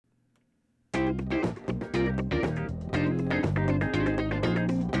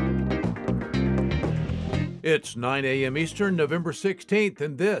It's 9 a.m. Eastern, November 16th,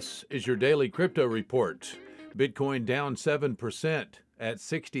 and this is your daily crypto report. Bitcoin down 7% at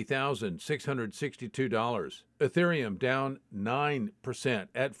 $60,662. Ethereum down 9%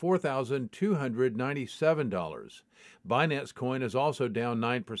 at $4,297. Binance Coin is also down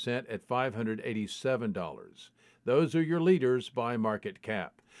 9% at $587. Those are your leaders by market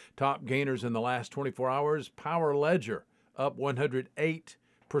cap. Top gainers in the last 24 hours, Power Ledger up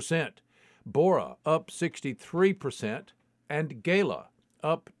 108%. Bora up 63%, and Gala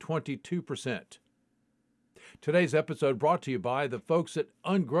up 22%. Today's episode brought to you by the folks at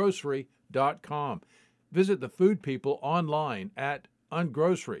ungrocery.com. Visit the food people online at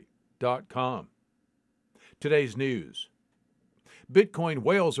ungrocery.com. Today's news. Bitcoin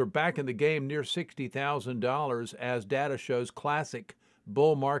whales are back in the game near $60,000 as data shows classic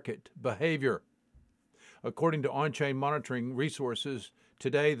bull market behavior. According to on-chain monitoring resources,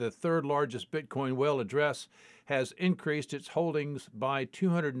 today, the third largest Bitcoin whale address has increased its holdings by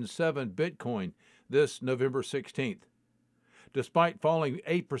 207 Bitcoin this November 16th. Despite falling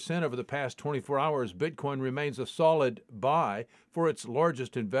 8% over the past 24 hours, Bitcoin remains a solid buy for its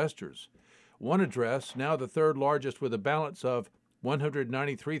largest investors. One address, now the third largest with a balance of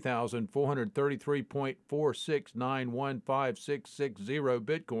 193,433.46915660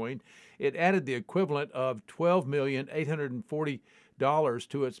 Bitcoin, it added the equivalent of $12,840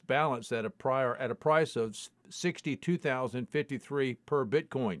 to its balance at a price of $62,053 per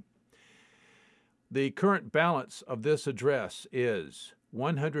Bitcoin. The current balance of this address is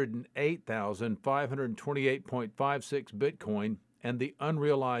 108,528.56 Bitcoin, and the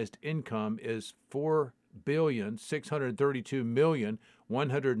unrealized income is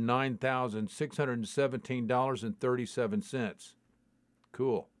 $4,632,109,617.37.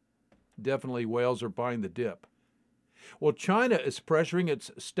 Cool. Definitely whales are buying the dip. Well, China is pressuring its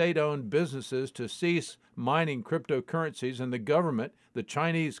state-owned businesses to cease mining cryptocurrencies, and the government, the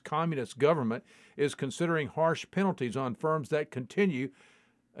Chinese Communist government, is considering harsh penalties on firms that continue,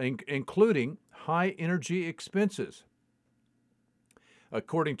 including high energy expenses.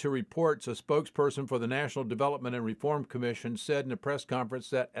 According to reports, a spokesperson for the National Development and Reform Commission said in a press conference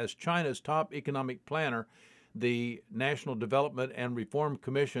that as China's top economic planner, the National Development and Reform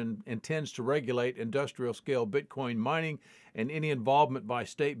Commission intends to regulate industrial-scale Bitcoin mining and any involvement by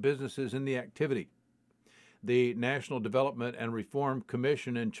state businesses in the activity. The National Development and Reform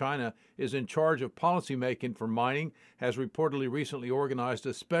Commission in China is in charge of policymaking for mining, has reportedly recently organized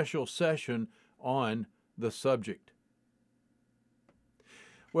a special session on the subject.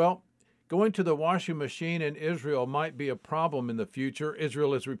 Well, going to the washing machine in Israel might be a problem in the future.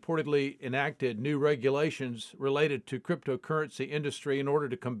 Israel has reportedly enacted new regulations related to cryptocurrency industry in order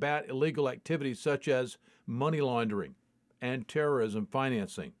to combat illegal activities such as money laundering and terrorism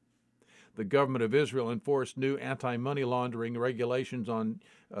financing. The government of Israel enforced new anti-money laundering regulations on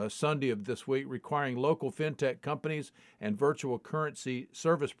Sunday of this week, requiring local fintech companies and virtual currency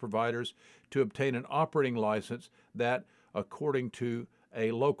service providers to obtain an operating license that, according to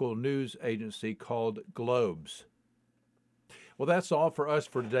a local news agency called Globes. Well, that's all for us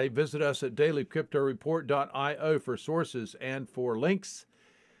for today. Visit us at dailycryptoreport.io for sources and for links.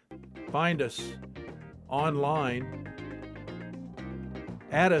 Find us online.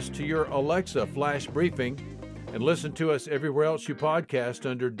 Add us to your Alexa flash briefing and listen to us everywhere else you podcast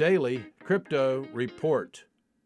under Daily Crypto Report.